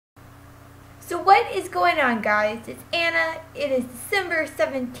So what is going on, guys? It's Anna. It is December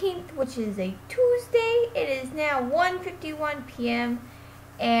 17th, which is a Tuesday. It is now 1:51 p.m.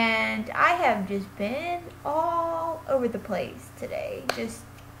 and I have just been all over the place today.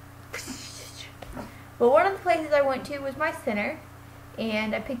 But one of the places I went to was my center,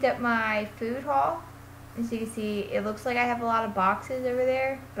 and I picked up my food haul. As you can see, it looks like I have a lot of boxes over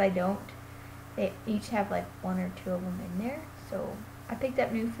there, but I don't. They each have like one or two of them in there. So I picked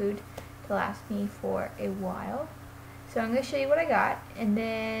up new food to last me for a while. So I'm going to show you what I got, and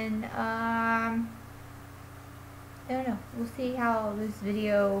then I don't know, we'll see how this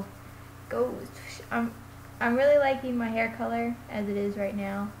video goes. I'm really liking my hair color as it is right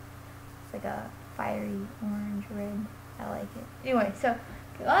now. It's like a fiery orange red. I like it. Anyway, so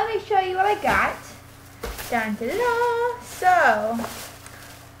let me show you what I got. Dun, da, da, da. So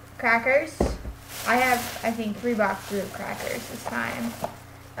crackers. I have, I think, 3 boxes of crackers this time.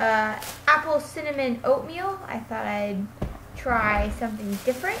 Apple cinnamon oatmeal. I thought I'd try something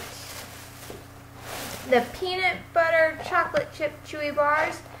different. The peanut butter chocolate chip chewy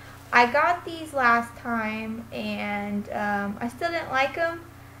bars. I got these last time and I still didn't like them,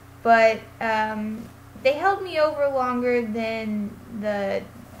 but they held me over longer than the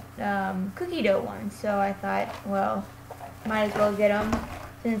cookie dough ones. So I thought, well, might as well get them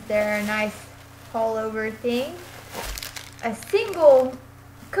since they're a nice all over thing. A single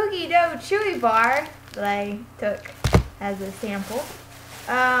cookie dough chewy bar that I took as a sample.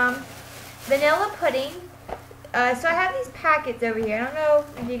 Vanilla pudding. So I have these packets over here. I don't know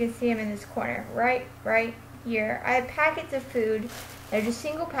if you can see them in this corner. Right here. I have packets of food. They're just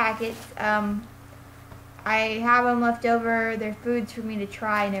single packets. I have them left over. They're foods for me to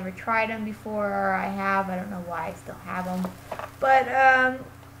try. I never tried them before, or I have. I don't know why I still have them. But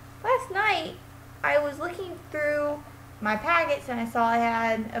last night I was looking through my packets and I saw I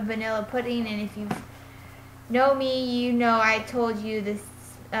had a vanilla pudding, and if you know me, you know I told you this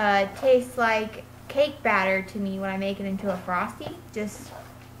tastes like cake batter to me when I make it into a Frosty, just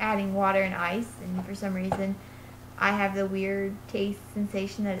adding water and ice, and for some reason I have the weird taste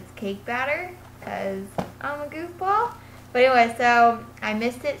sensation that it's cake batter because I'm a goofball. But anyway, so I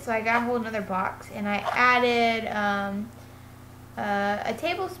missed it, so I got a whole another box, and I added a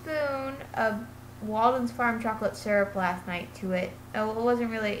tablespoon of Walden's Farm chocolate syrup last night to it. Oh, it wasn't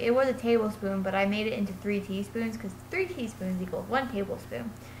really, it was a tablespoon, but I made it into 3 teaspoons because 3 teaspoons equals 1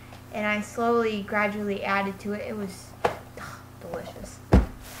 tablespoon. And I slowly, gradually added to it. It was delicious.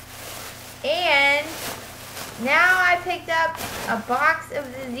 And now I picked up a box of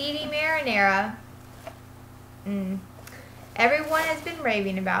the Ziti marinara. Everyone has been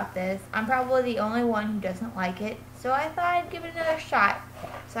raving about this. I'm probably the only one who doesn't like it, so I thought I'd give it another shot.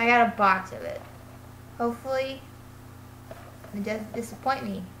 So I got a box of it. Hopefully it doesn't disappoint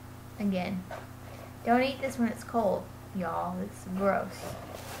me again. Don't eat this when it's cold, y'all. It's gross.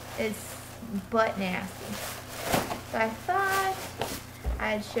 It's butt nasty. So I thought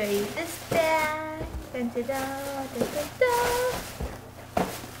I'd show you this bag. Dun, da, da, da, da, da.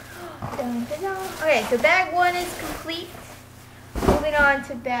 Dun, da, da. Okay, so bag 1 is complete. Moving on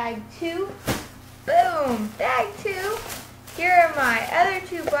to bag 2. Boom! Bag 2. Here are my other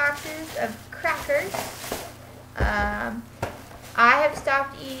 2 boxes of crackers. I have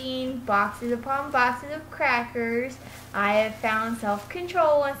stopped eating boxes upon boxes of crackers. I have found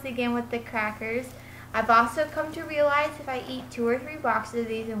self-control once again with the crackers. I've also come to realize if I eat 2 or 3 boxes of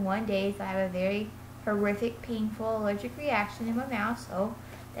these in one day, I have a very horrific, painful allergic reaction in my mouth. So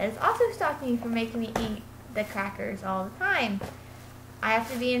that has also stopped me from making me eat the crackers all the time. I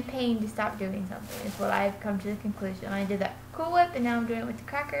have to be in pain to stop doing something, is what I've come to the conclusion. I did that Cool Whip, and now I'm doing it with the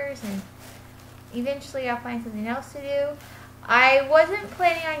crackers, and eventually I'll find something else to do. I wasn't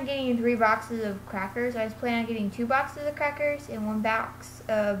planning on getting 3 boxes of crackers. I was planning on getting 2 boxes of crackers and 1 box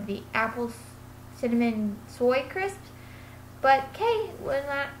of the apple cinnamon soy crisps. But Kay will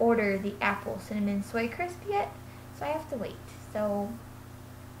not order the apple cinnamon soy crisp yet, so I have to wait. So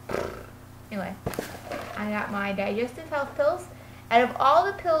anyway, I got my digestive health pills. Out of all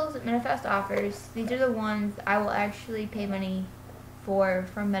the pills that Medifast offers, these are the ones I will actually pay money for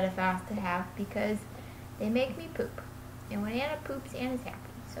from Medifast to have because they make me poop. And when Anna poops, Anna's happy.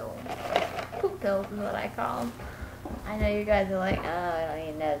 So, poop pills is what I call them. I know you guys are like, oh, I don't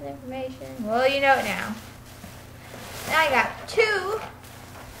even know this information. Well, you know it now. Now I got 2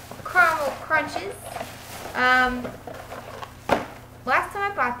 caramel crunches. Last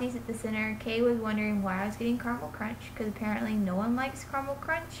time I bought these at the center, Kay was wondering why I was getting caramel crunch, because apparently no one likes caramel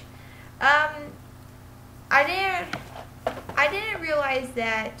crunch. I didn't realize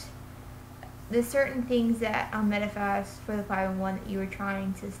that the certain things that on Medifast for the 5-in-1 that you were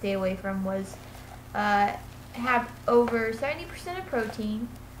trying to stay away from was have over 70% of protein,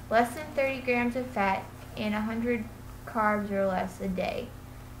 less than 30 grams of fat, and 100 carbs or less a day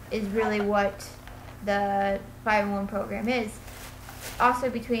is really what the 5-in-1 program is. Also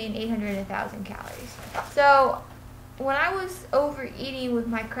between 800 and 1,000 calories. So when I was overeating with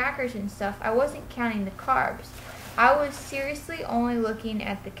my crackers and stuff, I wasn't counting the carbs. I was seriously only looking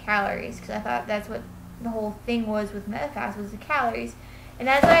at the calories because I thought that's what the whole thing was with Medifast, was the calories. And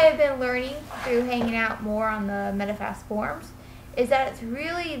as I have been learning through hanging out more on the Medifast forums, is that it's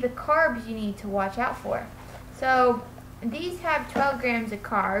really the carbs you need to watch out for. So these have 12 grams of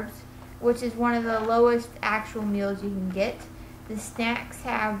carbs, which is one of the lowest actual meals you can get. The snacks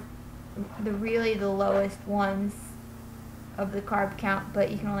have the lowest ones of the carb count,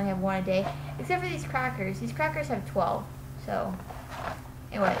 but you can only have one a day, except for these crackers. These crackers have 12. So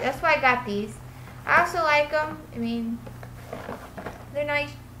anyway, that's why I got these. I also like them. I mean, they're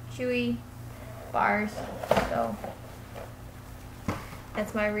nice, chewy bars. So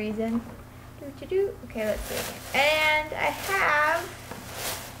that's my reason. Okay, let's see. And I have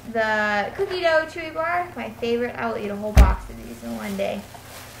the cookie dough chewy bar, my favorite. I will eat a whole box of these in one day.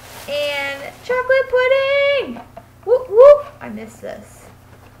 And chocolate pudding! Whoop whoop! I missed this.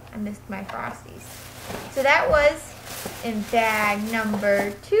 I missed my Frosties. So that was in bag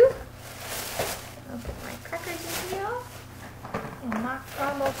number 2. I'll put my crackers in here. And my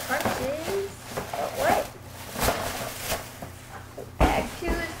caramel crunches. Oh, what? Bag 2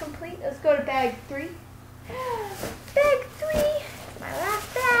 is complete. Let's go to bag 3. Bag 3! My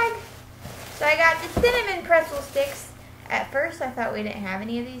last bag. So I got the cinnamon pretzel sticks. At first I thought we didn't have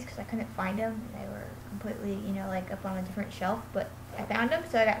any of these because I couldn't find them. They were completely, like up on a different shelf, but I found them.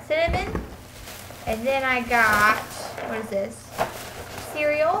 So I got cinnamon. And then I got, what is this?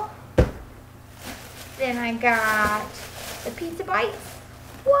 Cereal. Then I got the pizza bites.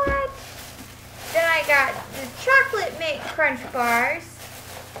 What? Then I got the chocolate mint crunch bars.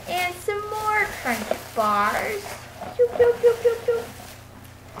 And some more crunch bars. Doop, doop, doop, doop, doop.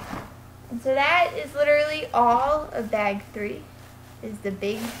 And so that is literally all of bag 3. Is the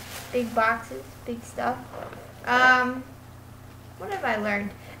big boxes, big stuff. What have I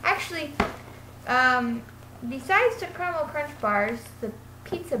learned? Actually, besides the caramel crunch bars, the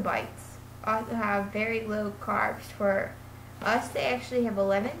pizza bites also have very low carbs. For us, they actually have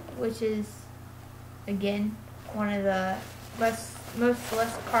 11, which is, again, one of the most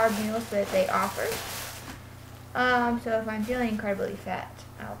less carb meals that they offer. So if I'm feeling incredibly fat,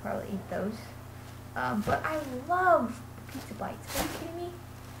 I'll probably eat those. But I love pizza bites. Are you kidding me?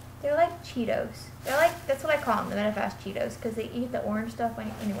 They're like Cheetos. They're like, that's what I call them, the Medifast Cheetos, because they eat the orange stuff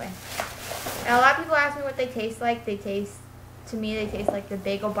anyway. And a lot of people ask me what they taste like. To me, they taste like the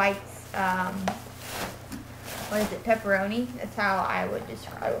bagel bites, what is it, pepperoni? That's how I would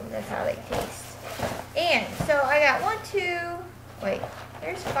describe them. That's how they taste. And so I got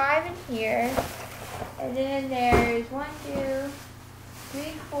there's 5 in here. And then there's 1, 2, 3,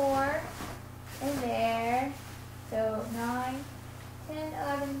 4 in there. So 9, 10,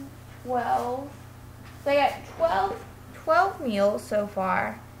 11, 12. So I got 12 meals so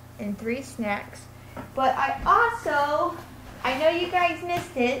far and 3 snacks. But I know you guys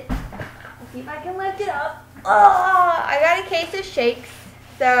missed it. Let's see if I can lift it up. Oh, I got a case of shakes.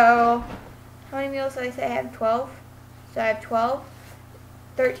 So how many meals did I say I have? 12. So I have 12,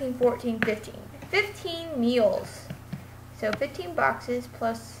 13, 14, 15. 15 meals. So 15 boxes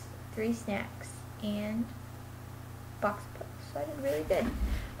plus 3 snacks and box puffs. So I did really good.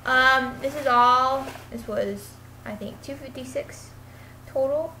 This was, I think, 256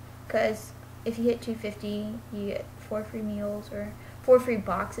 total, because if you hit 250, you get 4 free meals or 4 free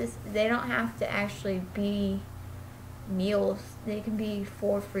boxes. They don't have to actually be meals. They can be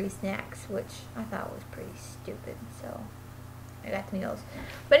 4 free snacks, which I thought was pretty stupid. So I got the meals.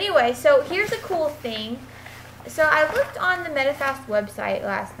 But anyway, so here's a cool thing. So I looked on the Medifast website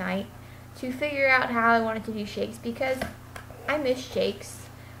last night to figure out how I wanted to do shakes, because I miss shakes.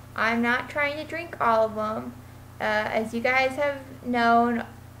 I'm not trying to drink all of them. As you guys have known,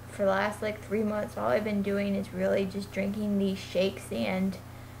 for the last 3 months, all I've been doing is really just drinking these shakes and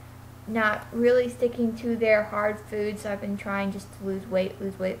not really sticking to their hard foods. So I've been trying just to lose weight.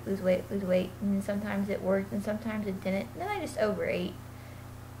 And sometimes it worked and sometimes it didn't. And then I just overate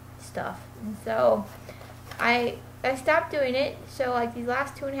stuff. And so I stopped doing it. So these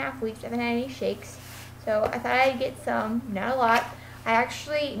last 2.5 weeks, I haven't had any shakes. So I thought I'd get some, not a lot. I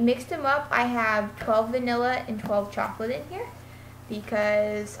actually mixed them up. I have 12 vanilla and 12 chocolate in here,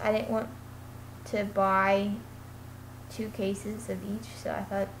 because I didn't want to buy 2 cases of each. So I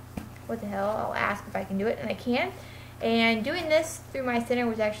thought, what the hell, I'll ask if I can do it, and I can. And doing this through my center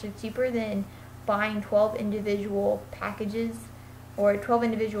was actually cheaper than buying 12 individual packages or 12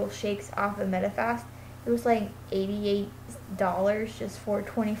 individual shakes off of Medifast. It was like $88 just for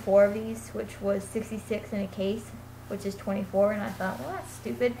 24 of these, which was 66 in a case, which is 24, and I thought, well, that's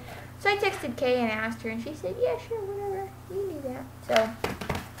stupid. So I texted Kay and asked her, and she said, yeah, sure, whatever, you do that. So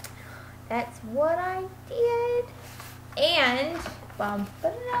that's what I did. And,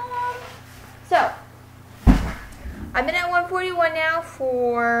 so I've been at 141 now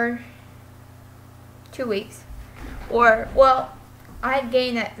for 2 weeks. Or, well, I had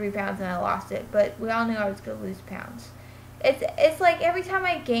gained that 3 pounds and I lost it, but we all knew I was going to lose pounds. It's like every time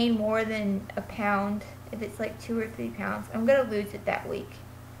I gain more than a pound, if it's like 2 or 3 pounds, I'm going to lose it that week.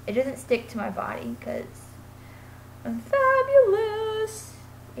 It doesn't stick to my body because I'm fabulous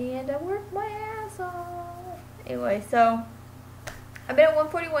and I work my ass off. Anyway, so I've been at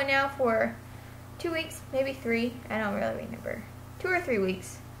 141 now for 2 weeks, maybe 3. I don't really remember. 2 or 3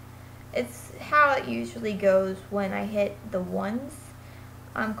 weeks. It's how it usually goes when I hit the ones.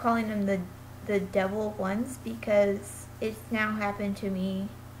 I'm calling them the devil ones because it's now happened to me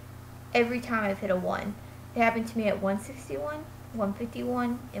every time I've hit a 1. It happened to me at 161,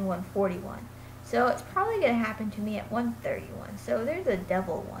 151, and 141. So it's probably going to happen to me at 131. So they're the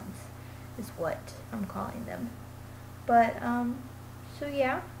devil ones is what I'm calling them. But, so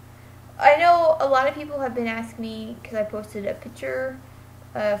yeah. I know a lot of people have been asking me, because I posted a picture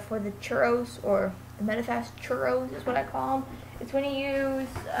for the churros, or the Medifast churros is what I call them. It's when you use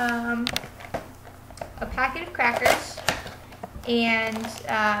a packet of crackers and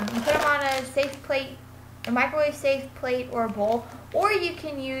you put them on a safe plate, a microwave safe plate or a bowl, or you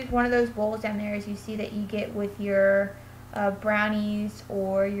can use one of those bowls down there as you see that you get with your brownies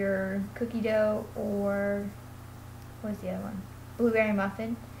or your cookie dough or what's the other one? Blueberry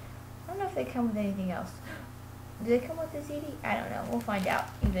muffin. I don't know if they come with anything else. Do they come with the Ziti? I don't know. We'll find out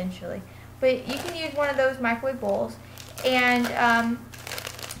eventually. But you can use one of those microwave bowls, and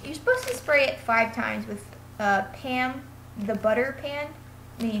you're supposed to spray it 5 times with Pam, the butter pan.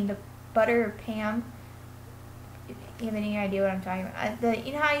 I mean the butter Pam. If you have any idea what I'm talking about.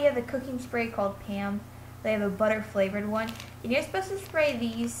 You know how you have the cooking spray called Pam? They have a butter flavored one. And you're supposed to spray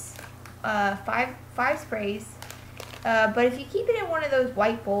these 5 sprays. But if you keep it in one of those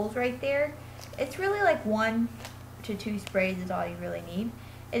white bowls right there, it's really like 1 to 2 sprays is all you really need.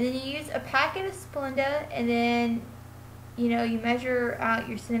 And then you use a packet of Splenda, and then, you know, you measure out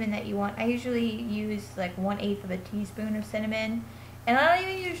your cinnamon that you want. I usually use like 1/8 of a teaspoon of cinnamon. And I don't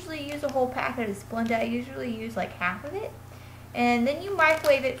even usually use a whole packet of Splenda. I usually use like half of it. And then you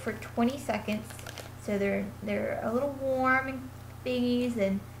microwave it for 20 seconds. So they're a little warm and thingies,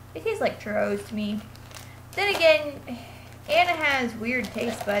 and it tastes like churros to me. Then again, Anna has weird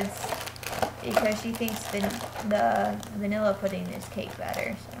taste buds because she thinks the vanilla pudding is cake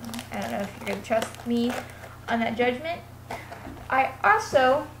batter. So I don't know if you're going to trust me on that judgment. I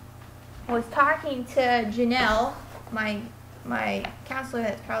also was talking to Janelle, my counselor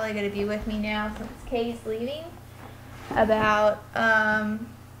that's probably going to be with me now since Kay's leaving, about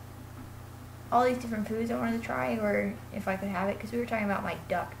all these different foods I wanted to try, or if I could have it, because we were talking about my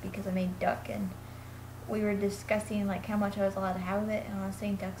duck, because I made duck, and we were discussing like how much I was allowed to have of it, and I was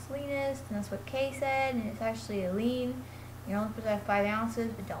saying duck's leanest, and that's what Kay said, and it's actually a lean. You're only supposed to have 5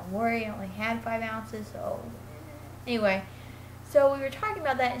 ounces, but don't worry, I only had 5 ounces, so anyway. So we were talking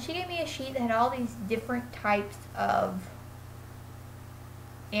about that, and she gave me a sheet that had all these different types of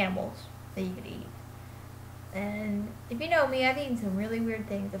animals that you could eat. And if you know me, I've eaten some really weird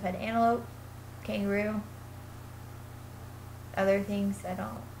things. I've had antelope, kangaroo, other things I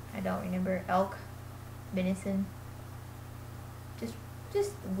don't remember, elk, venison,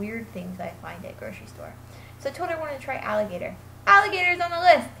 just weird things I find at grocery store. So I told her I wanted to try alligator. Alligator's on the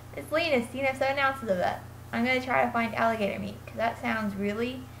list. It's leanest. You can have 7 ounces of that. I'm going to try to find alligator meat because that sounds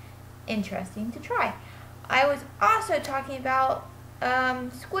really interesting to try. I was also talking about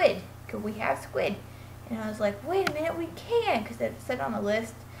squid, because we have squid. And I was like, wait a minute, we can, because it said on the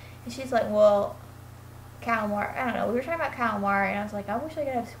list. And she's like, well, calamari. I don't know. We were talking about calamari, and I was like, I wish I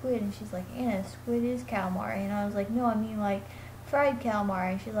could have squid. And she's like, Anna, squid is calamari. And I was like, no, I mean like fried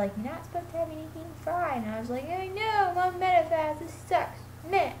calamari. And she's like, you're not supposed to have anything fried. And I was like, I know, I'm on Medifast. This sucks.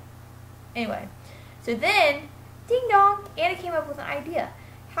 Meh. Anyway, so then, ding dong, Anna came up with an idea.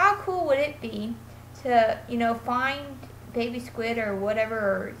 How cool would it be to, you know, find baby squid or whatever,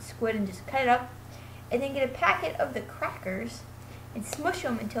 or squid, and just cut it up, and then get a packet of the crackers and smush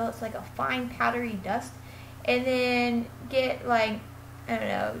them until it's like a fine powdery dust, and then get like, I don't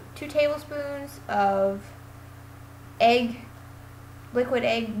know, 2 tablespoons of egg liquid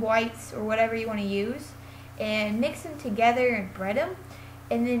egg whites or whatever you want to use, and mix them together and bread them.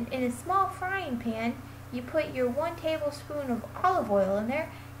 And then in a small frying pan, you put your 1 tablespoon of olive oil in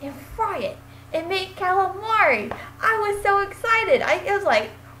there and fry it and make calamari. I was so excited. I was like,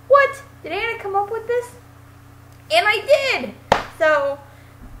 what? Did Anna come up with this? And I did. So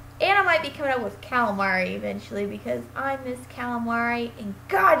Anna might be coming up with calamari eventually because I miss calamari. And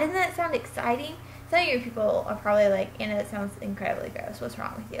God, doesn't that sound exciting? Some of you people are probably like, Anna, that sounds incredibly gross. What's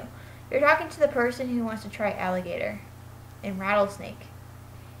wrong with you? You're talking to the person who wants to try alligator and rattlesnake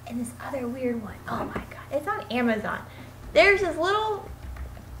and this other weird one. Oh my God, it's on Amazon. There's this little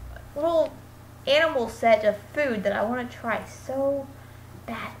animal set of food that I want to try so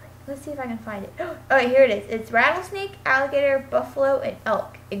badly. Let's see if I can find it. Oh, wait, here it is. It's rattlesnake, alligator, buffalo, and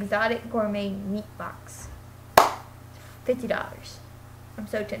elk exotic gourmet meat box. $50. I'm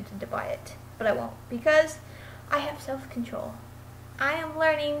so tempted to buy it, but I won't because I have self-control. I am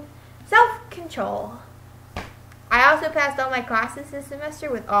learning self-control. I also passed all my classes this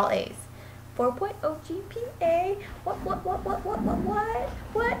semester with all A's. 4.0 GPA. What?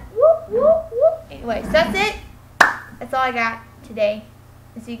 Anyway, so that's it. That's all I got today.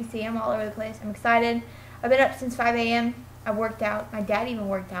 As you can see, I'm all over the place. I'm excited. I've been up since 5 a.m. I've worked out. My dad even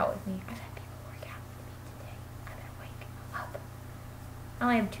worked out with me. I've had people work out with me today. I've been waking up. I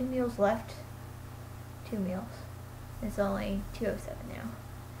only have 2 meals left. 2 meals. It's only 2:07 now.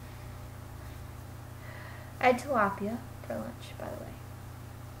 I had tilapia for lunch, by the way.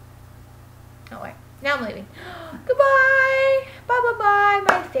 Oh wait, now I'm leaving. Goodbye! Bye.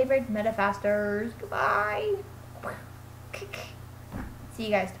 My favorite Medifasters. Goodbye. See you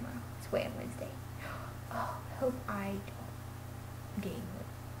guys tomorrow. It's Way on Wednesday. Oh, I hope I don't gain it.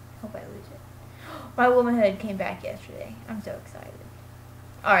 Hope I lose it. My womanhood came back yesterday. I'm so excited.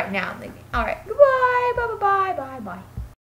 Alright, now I'm leaving. Alright, goodbye. Bye.